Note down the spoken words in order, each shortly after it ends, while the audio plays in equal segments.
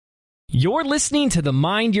You're listening to the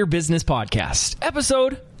Mind Your Business podcast,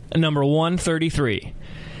 episode number 133.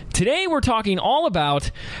 Today, we're talking all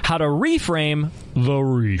about how to reframe the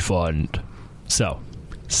refund. So,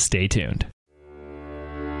 stay tuned.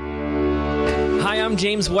 Hi, I'm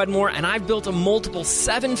James Wedmore, and I've built a multiple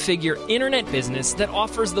seven-figure internet business that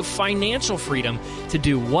offers the financial freedom to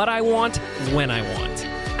do what I want, when I want.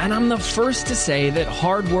 And I'm the first to say that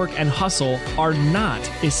hard work and hustle are not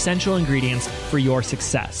essential ingredients for your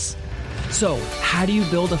success. So, how do you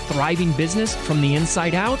build a thriving business from the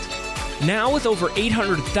inside out? Now, with over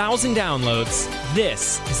 800,000 downloads,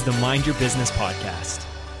 this is the Mind Your Business podcast.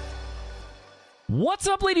 What's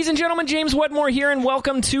up, ladies and gentlemen? James Wedmore here, and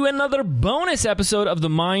welcome to another bonus episode of the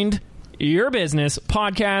Mind Your Business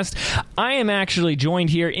podcast. I am actually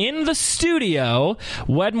joined here in the studio,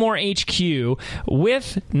 Wedmore HQ,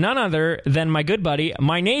 with none other than my good buddy,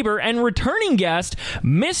 my neighbor, and returning guest,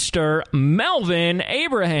 Mr. Melvin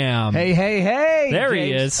Abraham. Hey. There James.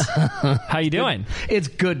 he is. How you doing? It's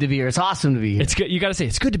good to be here. It's awesome to be here. It's good. You got to say,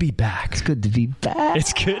 it's good to be back. It's good to be back.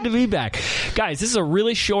 It's good to be back. Guys, this is a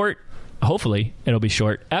really short, hopefully it'll be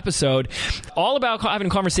short, episode, all about having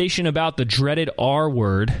a conversation about the dreaded R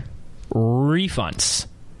word, refunds.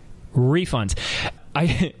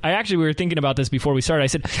 I actually, we were thinking about this before we started. I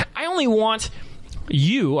said, I only want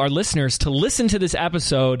you, our listeners, to listen to this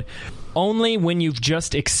episode only when you've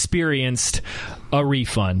just experienced a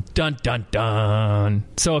refund. Dun, dun, dun.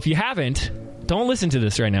 So if you haven't, don't listen to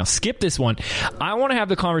this right now. Skip this one. I want to have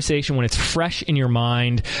the conversation when it's fresh in your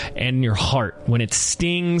mind and in your heart, when it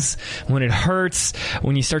stings, when it hurts,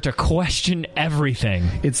 when you start to question everything.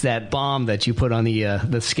 It's that bomb that you put on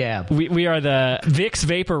the scab. We are the Vicks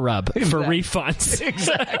Vapor Rub for refunds.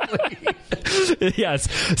 Exactly. Yes.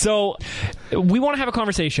 So we want to have a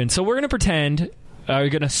conversation. So we're going to pretend, we're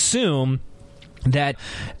going to assume that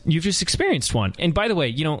you've just experienced one. And by the way,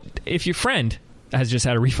 you know, if your friend has just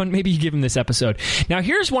had a refund, maybe you give him this episode. Now,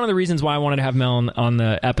 here's one of the reasons why I wanted to have Mel on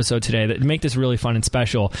the episode today, that make this really fun and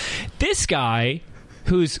special. This guy,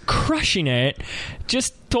 who's crushing it,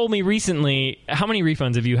 just told me recently, how many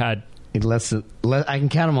refunds have you had? I can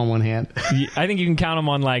count them on one hand. I think you can count them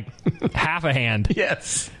on like half a hand.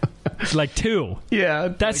 Yes. Like two. Yeah.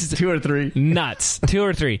 That's like 2 or 3. Nuts. 2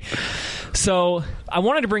 or 3. So I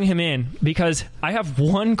wanted to bring him in because I have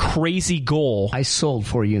one crazy goal. I sold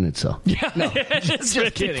 4 units, though. Yeah. No, just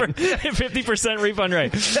kidding. 50% refund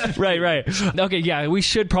rate. Right. Okay, yeah, we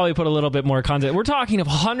should probably put a little bit more content. We're talking of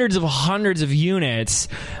hundreds of units.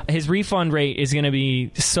 His refund rate is going to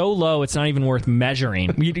be so low, it's not even worth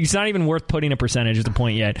measuring. It's not even worth putting a percentage at the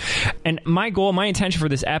point yet. And my goal, my intention for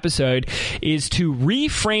this episode is to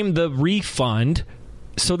reframe the refund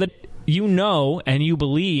so that you know and you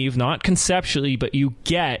believe, not conceptually, but you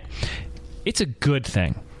get, it's a good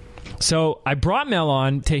thing. So I brought Mel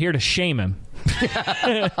on here to shame him.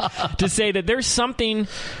 To say that there's something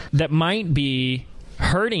that might be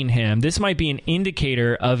hurting him. This might be an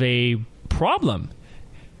indicator of a problem.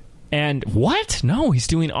 And what? No, he's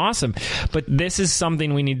doing awesome. But this is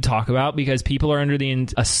something we need to talk about because people are under the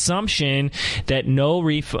assumption that no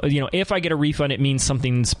refund, if I get a refund, it means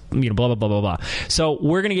something's, blah, blah, blah, blah, blah. So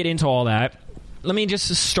we're going to get into all that. Let me just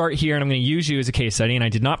start here, and I'm going to use you as a case study, and I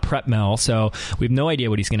did not prep Mel, so we have no idea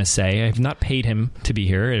what he's going to say. I have not paid him to be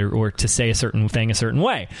here or to say a certain thing a certain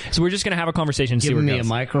way. So we're just going to have a conversation and see where it goes. Giving me a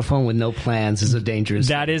microphone with no plans is a dangerous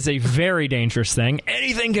thing. That is a very dangerous thing.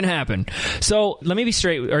 Anything can happen. So let me be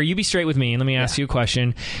straight, or you be straight with me, and let me ask you a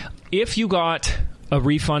question. If you got a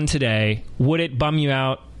refund today, would it bum you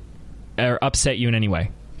out or upset you in any way?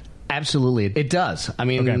 Absolutely, it does. I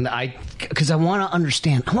mean, okay. Because I want to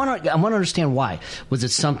understand. I want to understand why. Was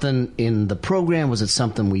it something in the program? Was it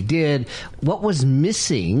something we did? What was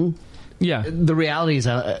missing? Yeah. The reality is,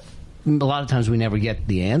 a lot of times we never get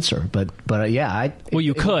the answer. But yeah,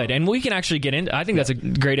 you could, and we can actually get into. I think that's a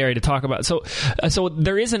great area to talk about. So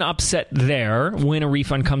there is an upset there when a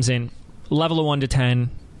refund comes in. Level of 1 to 10.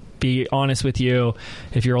 Be honest with you.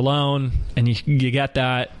 If you're alone and you get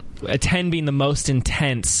that. A 10 being the most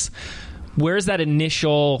intense, where's that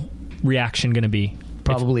initial reaction going to be?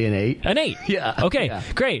 Probably an 8. An 8? Yeah. Okay, yeah.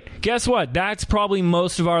 Great. Guess what? That's probably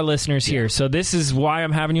most of our listeners here. So this is why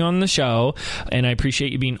I'm having you on the show, and I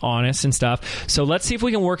appreciate you being honest and stuff. So let's see if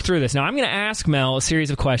we can work through this. Now, I'm going to ask Mel a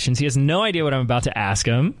series of questions. He has no idea what I'm about to ask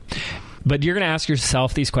him. But you're going to ask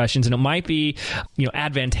yourself these questions, and it might be,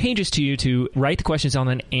 advantageous to you to write the questions down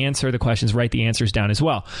and then answer the questions, write the answers down as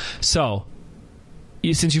well. So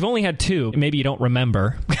since you've only had 2, maybe you don't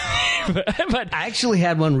remember. But I actually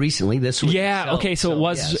had one recently this week. yeah, okay, so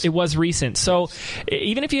it was recent. So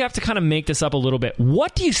even if you have to kind of make this up a little bit,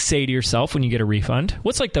 what do you say to yourself when you get a refund?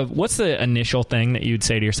 What's the initial thing that you'd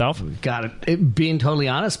say to yourself? Got it. Being totally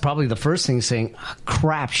honest, probably the first thing is saying,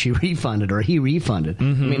 crap, she refunded or he refunded.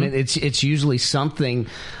 Mm-hmm. I mean, it's usually something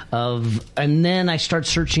of, and then I start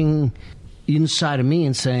searching inside of me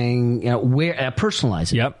and saying, where I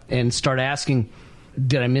personalize it. Yep. And start asking,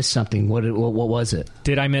 did I miss something? What was it?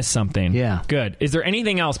 Did I miss something? Yeah. Good. Is there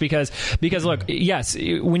anything else? Because look, yes,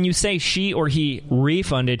 when you say she or he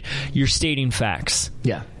refunded, you're stating facts.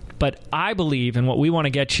 Yeah. But I believe, and what we want to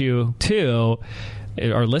get you to,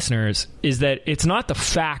 our listeners, is that it's not the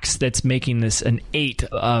facts that's making this an 8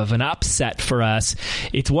 of an upset for us.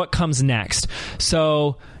 It's what comes next.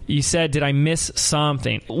 So you said, did I miss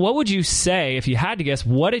something? What would you say, if you had to guess,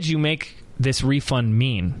 what did you make this refund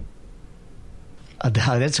mean?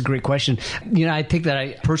 That's a great question. I think that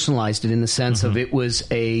I personalized it in the sense of it was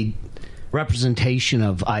a representation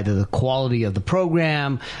of either the quality of the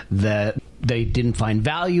program, that they didn't find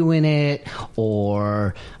value in it,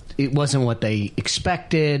 or it wasn't what they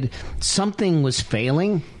expected. Something was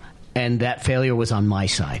failing, and that failure was on my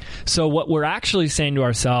side. So what we're actually saying to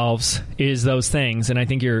ourselves is those things, and I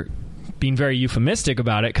think you're being very euphemistic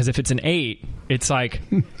about it, because if it's an 8, it's like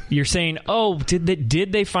you're saying, oh, did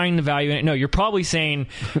they find the value in it? No, you're probably saying,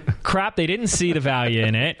 crap, they didn't see the value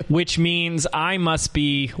in it, which means I must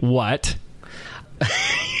be what?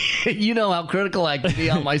 You know how critical I can be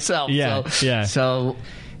on myself. So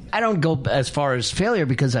I don't go as far as failure,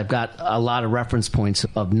 because I've got a lot of reference points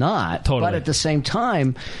of not. Totally. But at the same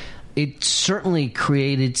time, it certainly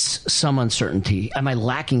created some uncertainty. Am I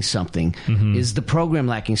lacking something? Mm-hmm. Is the program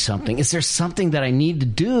lacking something? Is there something that I need to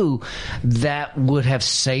do that would have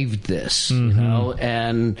saved this?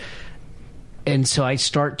 Mm-hmm. And so I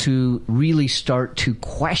start to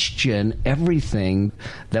question everything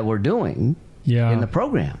that we're doing in the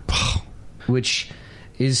program, which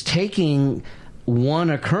is taking one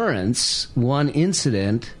occurrence, one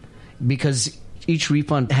incident, because each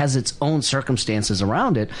refund has its own circumstances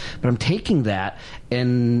around it, but I'm taking that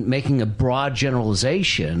and making a broad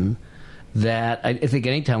generalization that I think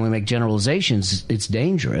anytime we make generalizations, it's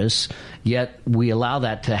dangerous, yet we allow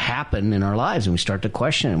that to happen in our lives, and we start to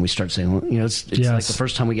question it, and we start saying, it's like the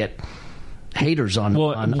first time we get haters on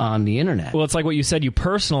the internet. Well, it's like what you said, you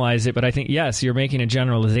personalize it, but I think, yes, you're making a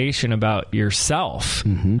generalization about yourself.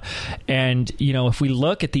 Mm-hmm. And, if we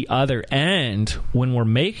look at the other end, when we're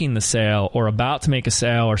making the sale or about to make a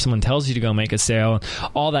sale, or someone tells you to go make a sale,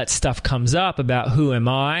 all that stuff comes up about who am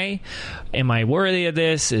I? Am I worthy of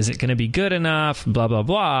this? Is it going to be good enough? Blah, blah,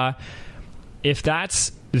 blah. If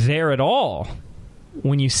that's there at all,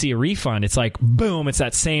 when you see a refund, it's like, boom, it's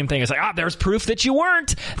that same thing. It's like, there's proof that you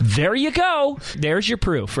weren't. There you go. There's your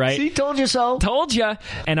proof, right? See, told you so. Told you.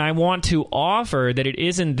 And I want to offer that it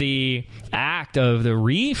isn't the act of the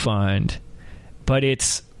refund, but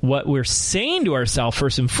it's what we're saying to ourselves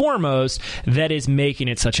first and foremost that is making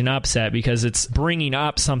it such an upset, because it's bringing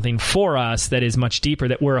up something for us that is much deeper,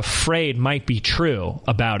 that we're afraid might be true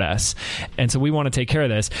about us. And so we want to take care of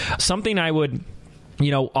this. Something I would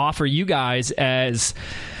offer you guys as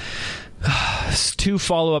 2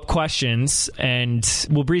 follow-up questions, and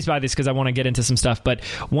we'll breeze by this because I want to get into some stuff. But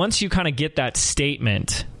once you kind of get that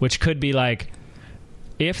statement, which could be like,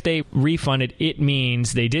 if they refunded, it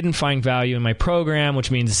means they didn't find value in my program, which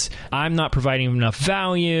means I'm not providing enough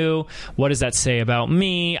value. What does that say about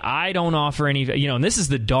me? I don't offer any, and this is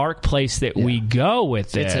the dark place that we go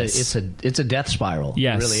with this. It's a death spiral.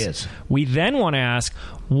 Yes. It really is. We then want to ask,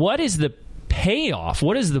 what is the payoff?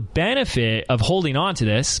 What is the benefit of holding on to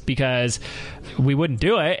this? Because we wouldn't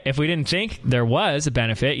do it if we didn't think there was a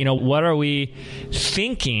benefit. What are we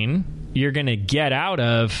thinking you're going to get out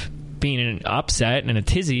of being an upset and a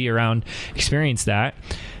tizzy around experience that?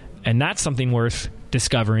 And that's something worth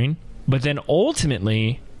discovering. But then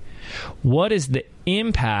ultimately, what is the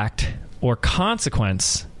impact or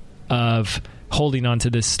consequence of holding on to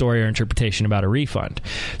this story or interpretation about a refund?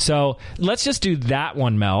 So let's just do that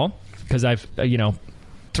one, Mel, because I've,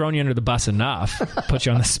 thrown you under the bus enough, put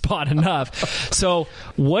you on the spot enough. So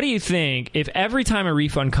what do you think if every time a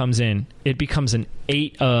refund comes in, it becomes an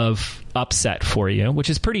 8 of upset for you, which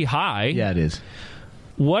is pretty high? Yeah, it is.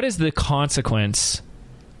 What is the consequence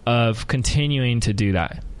of continuing to do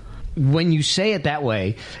that? When you say it that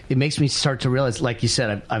way, it makes me start to realize, like you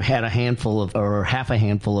said, I've had a handful of, or half a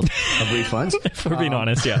handful of refunds. If we're being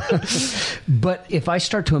honest, yeah. But if I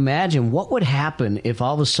start to imagine what would happen if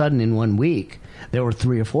all of a sudden in 1 week there were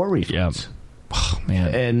 3 or 4 refunds. Yep. Oh,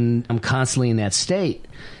 man. And I'm constantly in that state.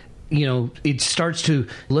 it starts to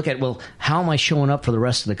look at, well, how am I showing up for the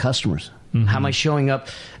rest of the customers? Mm-hmm. How am I showing up,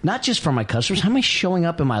 not just for my customers, how am I showing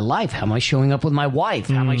up in my life? How am I showing up with my wife?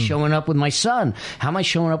 How am I showing up with my son? How am I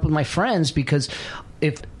showing up with my friends? Because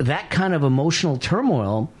if that kind of emotional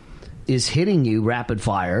turmoil is hitting you rapid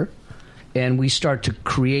fire, and we start to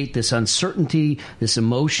create this uncertainty, this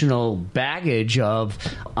emotional baggage of,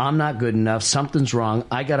 I'm not good enough, something's wrong,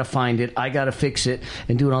 I got to find it, I got to fix it,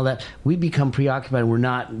 and doing all that, we become preoccupied. We're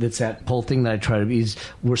not, that's that whole thing that I try to be,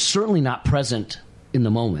 we're certainly not present in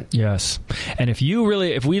the moment. Yes. And if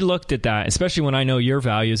we looked at that, especially when I know your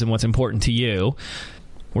values and what's important to you,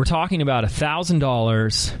 we're talking about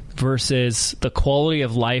 $1,000 versus the quality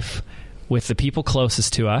of life with the people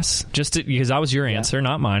closest to us, because that was your answer,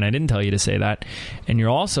 not mine. I didn't tell you to say that. And you're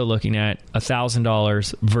also looking at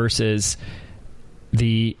 $1,000 versus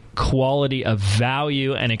the quality of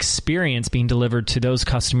value and experience being delivered to those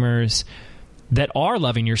customers that are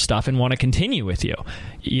loving your stuff and want to continue with you.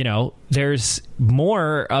 There's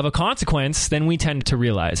more of a consequence than we tend to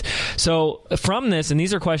realize. So from this, and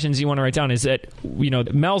these are questions you want to write down, is that,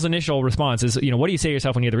 Mel's initial response is, what do you say to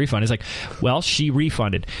yourself when you get the refund? It's like, well, she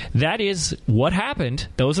refunded. That is what happened.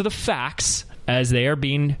 Those are the facts as they are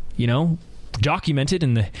being, documented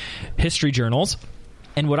in the history journals.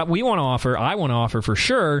 And what I want to offer for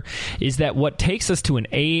sure, is that what takes us to an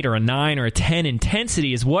 8 or a 9 or a 10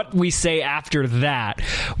 intensity is what we say after that,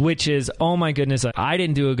 which is, oh my goodness, I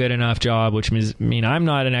didn't do a good enough job, which means I'm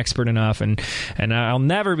not an expert enough, and I'll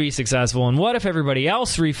never be successful. And what if everybody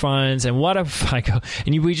else refunds? And what if I go?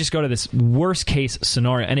 And we just go to this worst case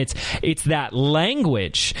scenario. And it's that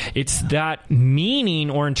language, it's that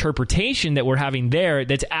meaning or interpretation that we're having there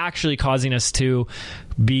that's actually causing us to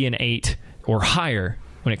be an 8 or higher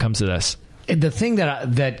when it comes to this. The thing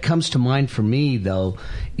that comes to mind for me, though,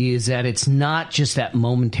 is that it's not just that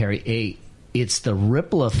momentary 8. It's the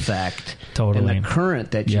ripple effect and the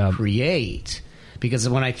current that you create. Because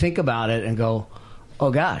when I think about it and go,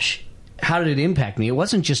 oh gosh, how did it impact me? It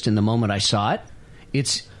wasn't just in the moment I saw it.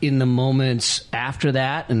 It's in the moments after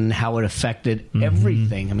that and how it affected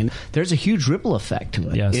everything. There's a huge ripple effect to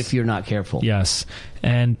it if you're not careful. Yes.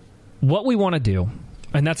 And what we want to do,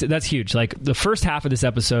 and that's huge. Like, the first half of this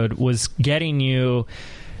episode was getting you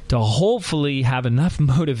to hopefully have enough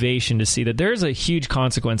motivation to see that there's a huge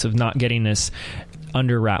consequence of not getting this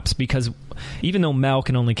under wraps. Because even though Mel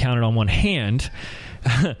can only count it on one hand,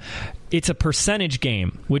 it's a percentage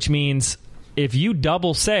game, which means if you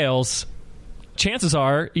double sales, chances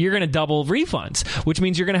are you're going to double refunds, which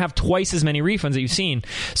means you're going to have twice as many refunds that you've seen.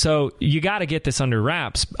 So you got to get this under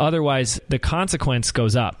wraps. Otherwise, the consequence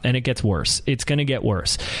goes up and it gets worse. It's going to get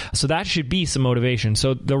worse. So that should be some motivation.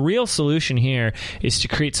 So the real solution here is to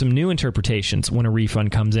create some new interpretations when a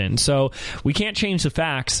refund comes in. So we can't change the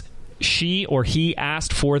facts. She or he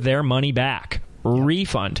asked for their money back.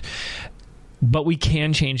 Refund. But we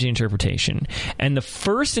can change the interpretation. And the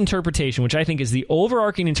first interpretation, which I think is the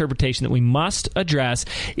overarching interpretation that we must address,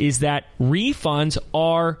 is that refunds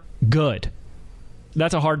are good.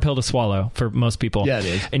 That's a hard pill to swallow for most people. Yeah, it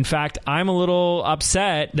is. In fact, I'm a little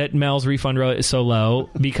upset that Mel's refund rate is so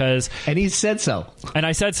low because... And he said so. And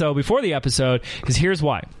I said so before the episode, because here's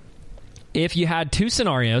why. If you had two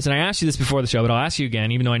scenarios, and I asked you this before the show, but I'll ask you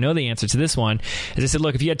again, even though I know the answer to this one, is I said,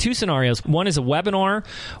 look, if you had two scenarios, one is a webinar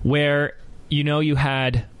where... you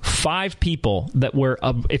had 5 people that were,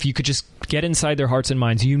 if you could just get inside their hearts and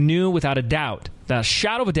minds, you knew without a doubt, the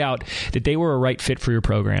shadow of a doubt, that they were a right fit for your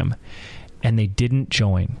program, and they didn't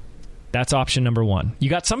join. That's option number 1. You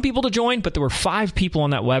got some people to join, but there were 5 people on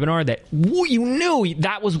that webinar that you knew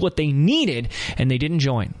that was what they needed, and they didn't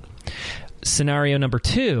join. Scenario number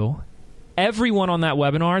 2, everyone on that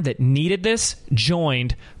webinar that needed this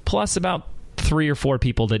joined, plus about 3 or 4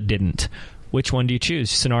 people that didn't. Which one do you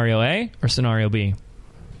choose, scenario A or scenario B?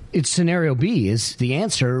 It's scenario B is the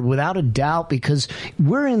answer, without a doubt, because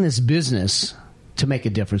we're in this business to make a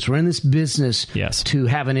difference. We're in this business to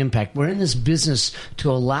have an impact. We're in this business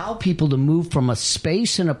to allow people to move from a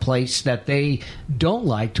space and a place that they don't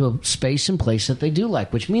like to a space and place that they do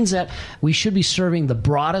like, which means that we should be serving the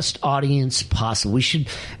broadest audience possible. We should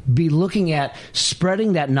be looking at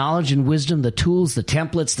spreading that knowledge and wisdom, the tools, the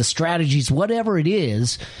templates, the strategies, whatever it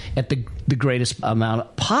is, at the greatest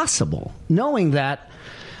amount possible, knowing that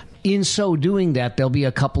in so doing that, there'll be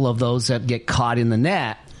a couple of those that get caught in the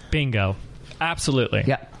net. Bingo. Absolutely.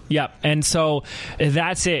 Yeah. Yep. And so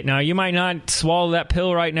that's it. Now, you might not swallow that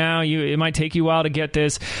pill right now. It might take you a while to get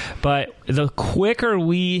this. But the quicker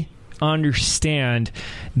we understand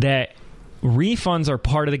that refunds are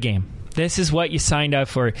part of the game, This is what you signed up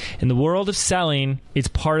for. In the world of selling, it's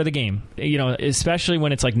part of the game, especially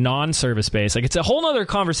when it's like non-service based. Like, it's a whole other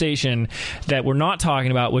conversation that we're not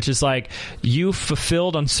talking about, which is like, you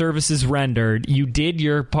fulfilled on services rendered, you did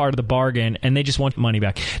your part of the bargain, and they just want money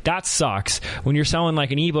back. That sucks. When you're selling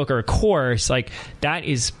like an ebook or a course, like, that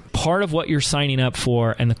is part of what you're signing up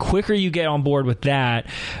for, and the quicker you get on board with that,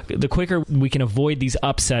 the quicker we can avoid these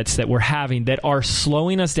upsets that we're having that are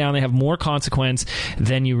slowing us down. They have more consequence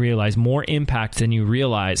than you realize, more impact than you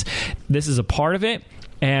realize. This is a part of it,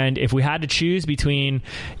 and if we had to choose between,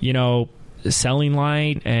 selling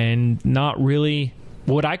light and not really,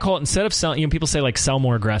 what I call it, instead of selling, people say like sell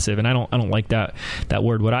more aggressive, and I don't like that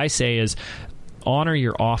word. What I say is honor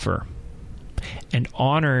your offer and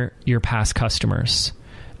honor your past customers.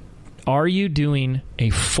 Are you doing a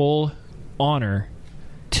full honor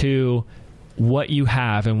to what you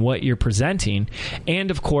have and what you're presenting? And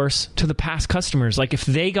of course, to the past customers. Like, if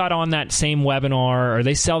they got on that same webinar or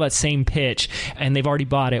they sell that same pitch and they've already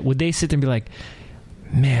bought it, would they sit there and be like,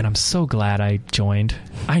 man, I'm so glad I joined.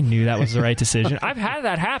 I knew that was the right decision. I've had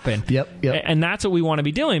that happen. Yep. And that's what we want to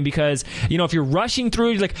be doing, because, if you're rushing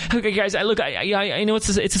through, you're like, okay, guys, I know it's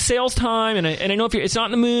a sales time, and I know if it's not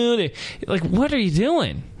in the mood, like, what are you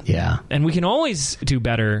doing? Yeah. And we can always do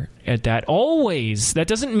better at that. Always. That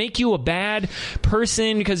doesn't make you a bad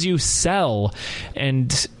person because you sell,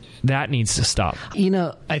 and that needs to stop.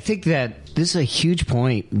 I think that this is a huge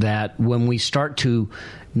point, that when we start to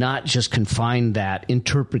not just confine that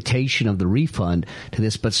interpretation of the refund to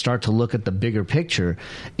this, but start to look at the bigger picture,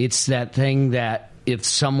 it's that thing that if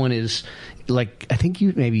someone is, like, I think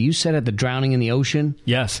you said it, the drowning in the ocean.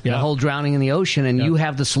 Yes. The whole drowning in the ocean, and you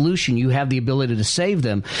have the solution. You have the ability to save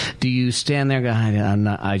them. Do you stand there going, I'm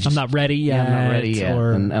not ready yet. I'm not ready yet.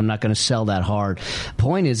 And I'm not going to sell that hard.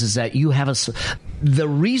 Point is that you have the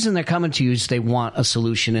reason they're coming to you is they want a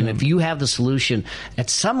solution. And if you have the solution, at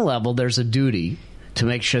some level, there's a duty to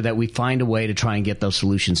make sure that we find a way to try and get those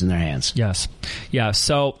solutions in their hands. Yes. Yeah.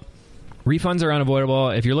 So refunds are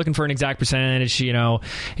unavoidable. If you're looking for an exact percentage,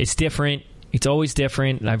 it's different. It's always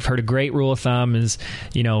different. I've heard a great rule of thumb is,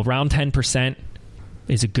 around 10%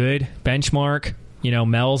 is a good benchmark.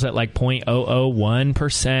 Mel's at like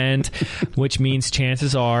 0.001%, which means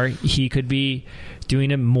chances are he could be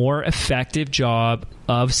doing a more effective job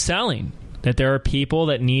of selling. That there are people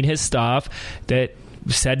that need his stuff that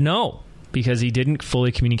said no, because he didn't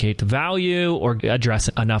fully communicate the value or address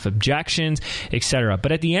enough objections, etc.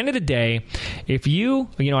 But at the end of the day, if I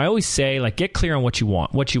always say, like, get clear on what you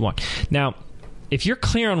want. Now, if you're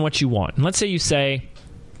clear on what you want, and let's say you say,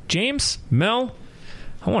 James, Mel,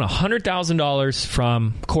 I want $100,000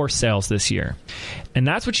 from course sales this year. And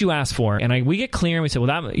that's what you asked for. And we get clear and we say,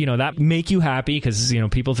 well, that make you happy, because,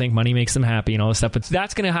 people think money makes them happy and all this stuff. But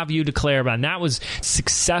that's going to have you declare about, and that was a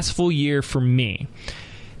successful year for me.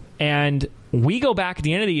 And we go back at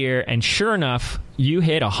the end of the year, and sure enough, you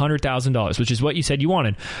hit $100,000, which is what you said you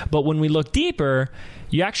wanted. But when we look deeper,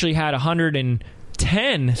 you actually had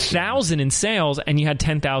 $110,000 in sales, and you had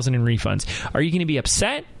 $10,000 in refunds. Are you going to be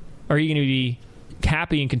upset? Or are you going to be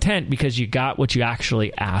happy and content because you got what you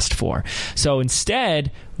actually asked for? So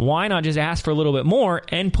instead, why not just ask for a little bit more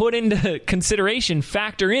and put into consideration,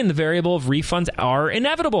 factor in the variable of refunds are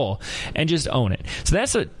inevitable, and just own it. So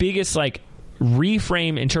that's the biggest,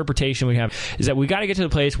 reframe interpretation we have, is that we got to get to the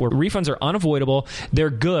place where refunds are unavoidable.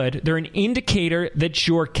 They're good. They're an indicator that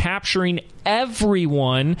you're capturing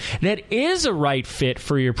everyone that is a right fit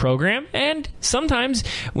for your program. And sometimes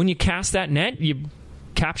when you cast that net, you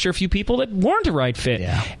capture a few people that weren't a right fit.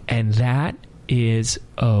 Yeah. And that is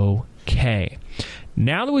okay.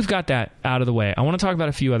 Now that we've got that out of the way, I want to talk about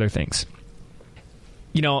a few other things.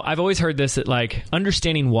 I've always heard this, that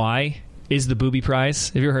understanding why is the booby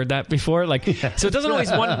prize. Have you ever heard that before? So it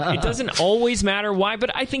doesn't always matter why,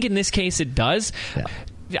 but I think in this case it does. Yeah.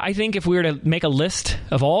 I think if we were to make a list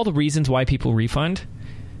of all the reasons why people refund,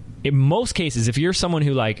 in most cases, if you're someone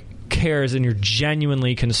who cares and you're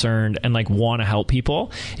genuinely concerned and want to help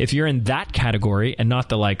people, if you're in that category and not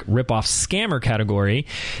the rip-off scammer category,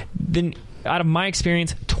 then out of my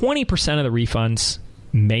experience, 20% of the refunds,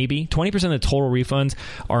 maybe 20% of the total refunds,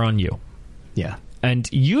 are on you. Yeah. And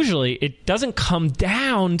usually it doesn't come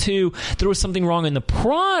down to there was something wrong in the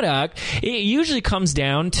product. It usually comes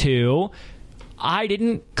down to, I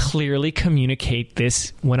didn't clearly communicate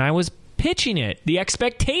this when I was pitching it. The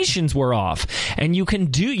expectations were off. And you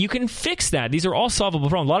can fix that. These are all solvable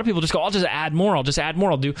problems. A lot of people just go, I'll just add more. I'll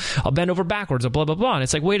bend over backwards, or blah, blah, blah. And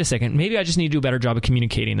it's like, wait a second, maybe I just need to do a better job of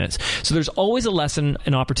communicating this. So there's always a lesson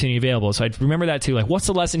and opportunity available. So I'd remember that too. What's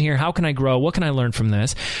the lesson here? How can I grow? What can I learn from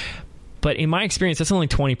this? But in my experience, that's only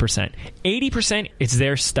 20%. 80%, it's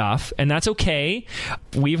their stuff, and that's okay.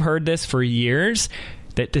 We've heard this for years,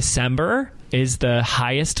 that December is the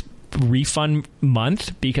highest refund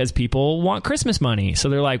month because people want Christmas money. So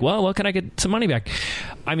they're like, well, what can I get some money back?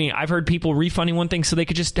 I mean, I've heard people refunding one thing so they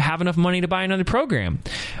could just have enough money to buy another program.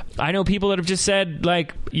 I know people that have just said,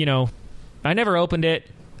 like, you know, I never opened it.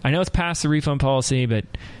 I know it's past the refund policy, but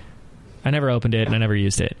I never opened it and I never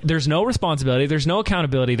used it. There's no responsibility. There's no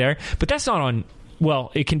accountability there. But that's not on...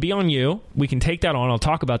 Well, it can be on you. We can take that on. I'll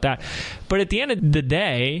talk about that. But at the end of the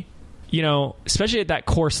day, you know, especially at that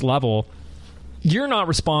course level, you're not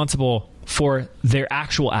responsible for their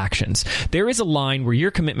actual actions. There is a line where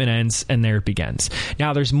your commitment ends and there it begins.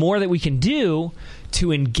 Now, there's more that we can do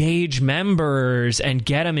to engage members and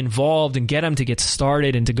get them involved and get them to get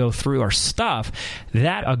started and to go through our stuff.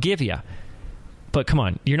 That I'll give you. But come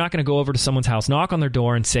on, you're not going to go over to someone's house, knock on their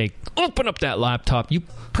door and say, open up that laptop. You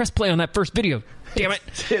press play on that first video. Damn it.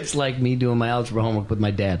 It's like me doing my algebra homework with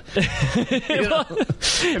my dad. You know?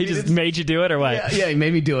 He just made you do it or what? Yeah, he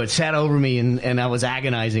made me do it. Sat over me and I was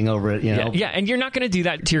agonizing over it. You know? Yeah, and you're not going to do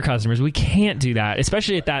that to your customers. We can't do that,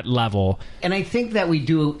 especially at that level. And I think that we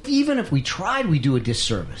do, even if we tried, we do a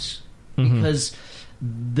disservice. Because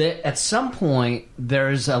at some point,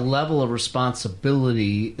 there's a level of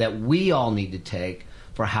responsibility that we all need to take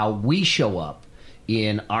for how we show up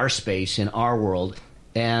in our space, in our world.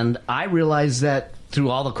 And I realize that through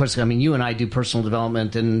all the courses, I mean, you and I do personal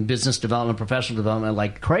development and business development, professional development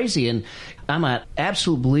like crazy. And I'm an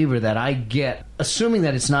absolute believer that I get, assuming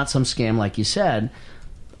that it's not some scam like you said,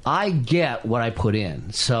 I get what I put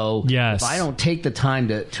in. So if I don't take the time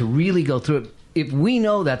to really go through it, if we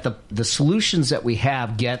know that the solutions that we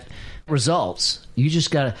have get results, you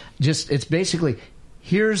just got to it's basically,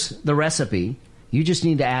 here's the recipe. You just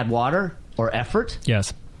need to add water or effort.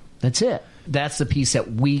 Yes. That's it. That's the piece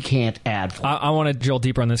that we can't add for. I want to drill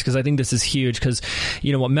deeper on this because I think this is huge because,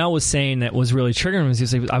 you know, what Mel was saying that was really triggering was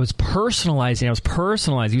I was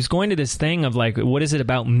personalizing. He was going to this thing of like, what is it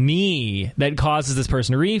about me that causes this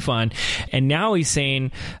person to refund? And now he's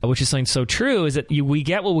saying, which is something so true, is that we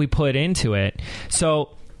get what we put into it.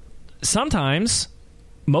 So sometimes,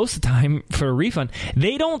 most of the time for a refund,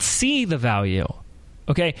 they don't see the value.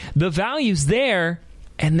 Okay? The value's there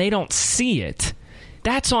and they don't see it.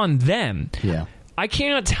 That's on them. Yeah. I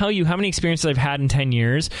cannot tell you how many experiences I've had in 10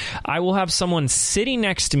 years. I will have someone sitting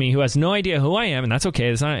next to me who has no idea who I am, and that's okay.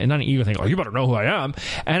 It's not an ego thing. Oh, you better know who I am.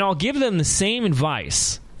 And I'll give them the same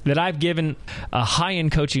advice that I've given a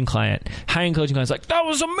high-end coaching client. High-end coaching client's like, that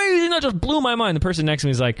was amazing. That just blew my mind. The person next to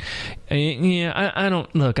me is like, yeah, I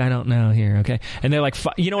don't know here, okay? And they're like,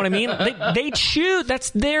 you know what I mean? They choose. That's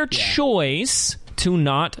their choice to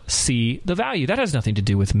not see the value. That has nothing to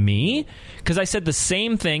do with me because I said the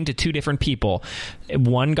same thing to two different people.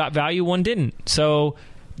 One got value, one didn't. So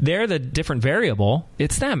they're the different variable.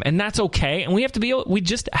 It's them, and that's okay. And we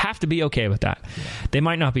just have to be okay with that. Yeah. They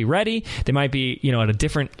might not be ready. They might be, you know, at a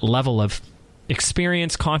different level of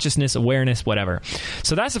experience, consciousness, awareness, whatever.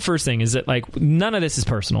 So that's the first thing, is that like none of this is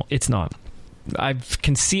personal. It's not. I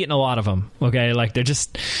can see it in a lot of them. Okay, like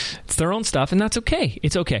it's their own stuff, and that's okay.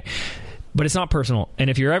 It's okay. But it's not personal. And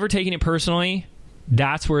if you're ever taking it personally,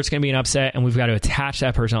 that's where it's going to be an upset, and we've got to attach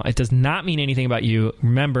that personal. It does not mean anything about you.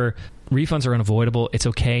 Remember, refunds are unavoidable. It's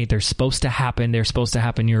okay. They're supposed to happen. They're supposed to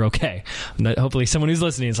happen. You're okay. Hopefully someone who's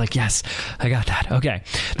listening is like, yes, I got that. Okay.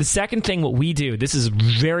 The second thing, what we do, this is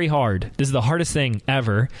very hard. This is the hardest thing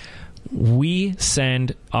ever. We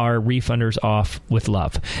send our refunders off with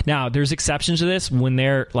love. Now, there's exceptions to this when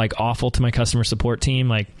they're like awful to my customer support team.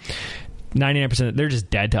 Like 99%, they're just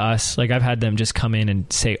dead to us. Like I've had them just come in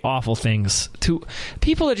and say awful things to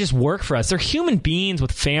people that just work for us. They're human beings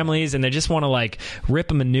with families, and they just want to like rip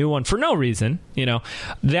them a new one for no reason. You know,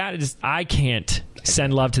 that is, I can't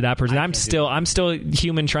send love to that person. I'm still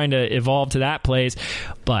human trying to evolve to that place.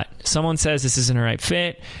 But someone says this isn't a right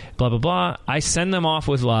fit, blah, blah, blah. I send them off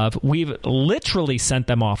with love. We've literally sent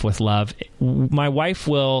them off with love. My wife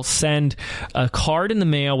will send a card in the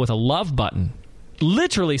mail with a love button.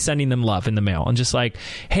 Literally sending them love in the mail and just like,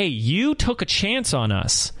 hey, you took a chance on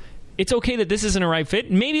us. It's okay that this isn't a right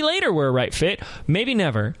fit. Maybe later we're a right fit. Maybe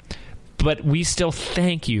never. But we still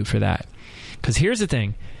thank you for that. Because here's the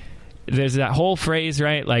thing. There's that whole phrase,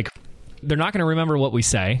 right? Like, they're not going to remember what we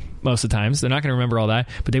say most of the times. They're not going to remember all that.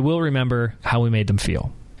 But they will remember how we made them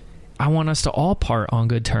feel. I want us to all part on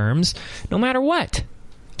good terms no matter what.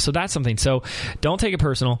 So that's something. So don't take it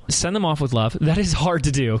personal. Send them off with love. That is hard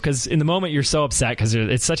to do because in the moment you're so upset because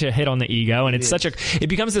it's such a hit on the ego, and it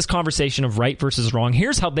becomes this conversation of right versus wrong.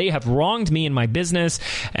 Here's how they have wronged me in my business,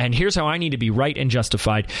 and here's how I need to be right and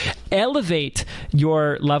justified. Elevate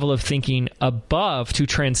your level of thinking above to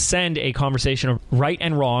transcend a conversation of right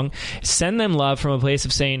and wrong. Send them love from a place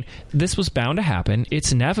of saying, this was bound to happen.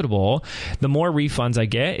 It's inevitable. The more refunds I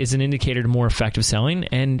get is an indicator to more effective selling,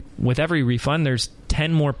 and with every refund, there's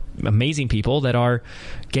 10 more amazing people that are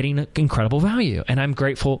getting incredible value, and I'm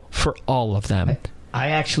grateful for all of them.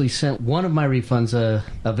 I actually sent one of my refunds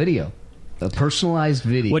a video, a personalized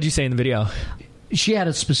video. What'd you say in the video? She had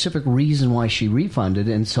a specific reason why she refunded,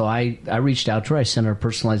 and so I reached out to her. I sent her a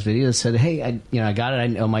personalized video that said, hey, I got it. I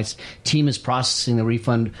know my team is processing the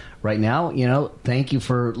refund right now. Thank you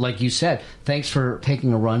for, like you said, thanks for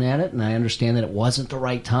taking a run at it, and I understand that it wasn't the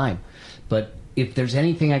right time. But if there's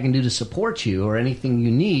anything I can do to support you or anything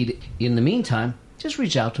you need in the meantime, just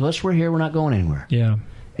reach out to us. We're here. We're not going anywhere. Yeah.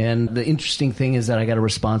 And the interesting thing is that I got a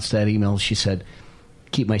response to that email. She said,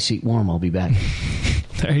 keep my seat warm. I'll be back.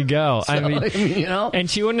 There you go. So, and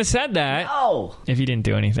she wouldn't have said that if you didn't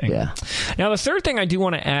do anything. Yeah. Now, the third thing I do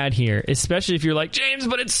want to add here, especially if you're like, James,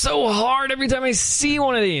 but it's so hard every time I see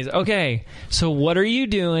one of these. Okay, so what are you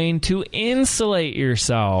doing to insulate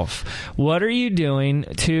yourself? What are you doing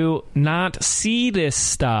to not see this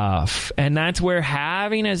stuff? And that's where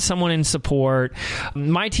having someone in support,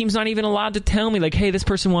 my team's not even allowed to tell me, like, hey, this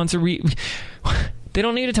person wants a They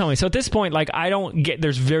don't need to tell me. So at this point, like,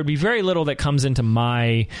 there's very little that comes into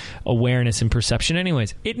my awareness and perception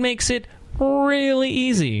anyways. It makes it really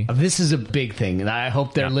easy. This is a big thing, and I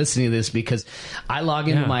hope they're listening to this because I log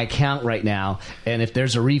into my account right now, and if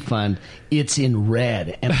there's a refund, it's in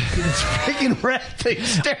red. And it's freaking red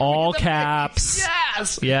thing. All caps.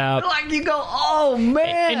 Yes. Yeah. Like you go, oh,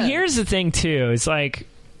 man. And here's the thing, too. It's like,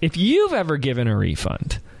 if you've ever given a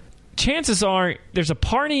refund, chances are there's a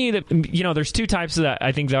party that, there's two types of that.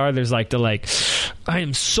 I think there's like I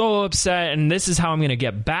am so upset and this is how I'm going to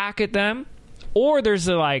get back at them. Or there's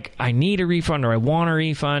I need a refund or I want a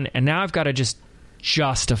refund and now I've got to just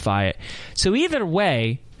justify it. So either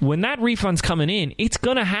way, when that refund's coming in, it's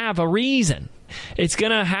going to have a reason. It's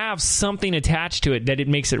going to have something attached to it that it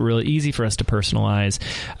makes it really easy for us to personalize.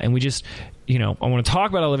 And we just, I want to talk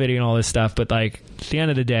about elevating and all this stuff, but at the end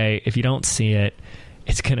of the day, if you don't see it,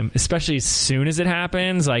 it's going to, especially as soon as it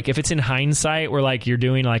happens, if it's in hindsight where you're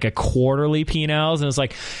doing a quarterly P&Ls and it's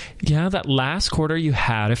that last quarter you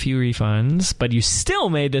had a few refunds, but you still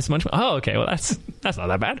made this much. Oh, okay. Well, that's not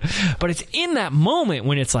that bad. But it's in that moment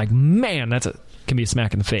when it's man, can be a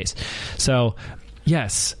smack in the face. So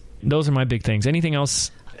yes, those are my big things. Anything else?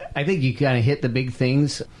 I think you kind of hit the big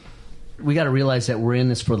things. We got to realize that we're in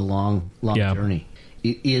this for the long journey.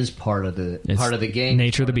 It is part of the game.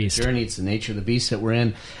 Nature of the beast. Journey. It's the nature of the beast that we're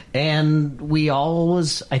in. And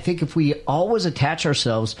I think if we always attach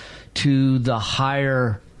ourselves to the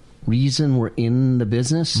higher reason we're in the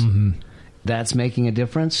business, that's making a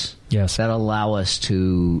difference. Yes. That'll allow us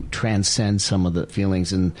to transcend some of the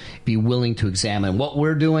feelings and be willing to examine what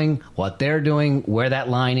we're doing, what they're doing, where that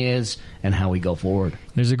line is, and how we go forward.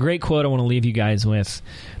 There's a great quote I want to leave you guys with.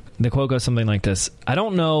 The quote goes something like this. I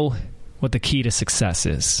don't know what the key to success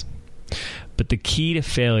is, but the key to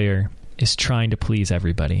failure is trying to please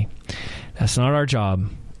everybody. That's not our job.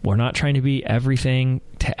 We're not trying to be everything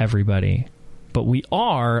to everybody, but we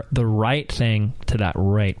are the right thing to that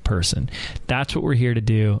right person. That's what we're here to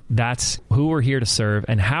do. That's who we're here to serve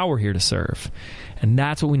and how we're here to serve. And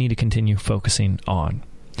that's what we need to continue focusing on.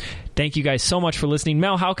 Thank you guys so much for listening.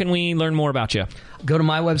 Mel, how can we learn more about you? Go to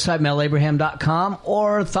my website, melabraham.com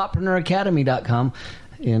or thoughtpreneuracademy.com.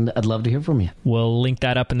 And I'd love to hear from you. We'll link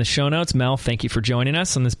that up in the show notes. Mel, thank you for joining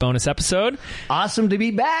us on this bonus episode. Awesome to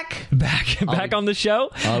be back. Back on the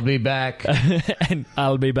show. I'll be back. And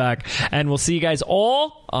I'll be back. And we'll see you guys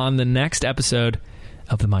all on the next episode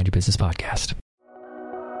of the Mind Your Business podcast.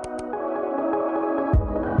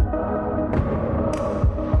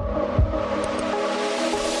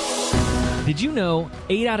 Did you know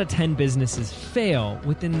 8 out of 10 businesses fail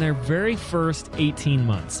within their very first 18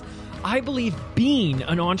 months? I believe being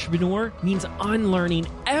an entrepreneur means unlearning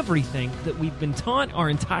everything that we've been taught our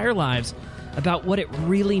entire lives about what it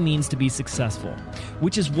really means to be successful,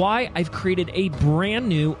 which is why I've created a brand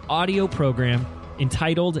new audio program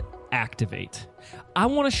entitled Activate. I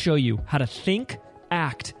want to show you how to think,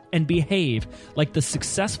 act, and behave like the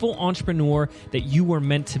successful entrepreneur that you were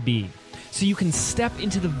meant to be, so you can step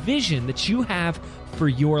into the vision that you have for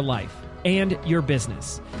your life and your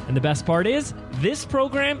business. And the best part is, this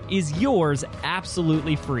program is yours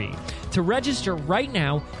absolutely free. To register right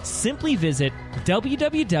now, simply visit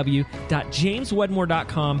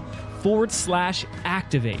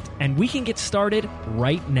www.jameswedmore.com/activate, and we can get started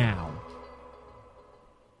right now.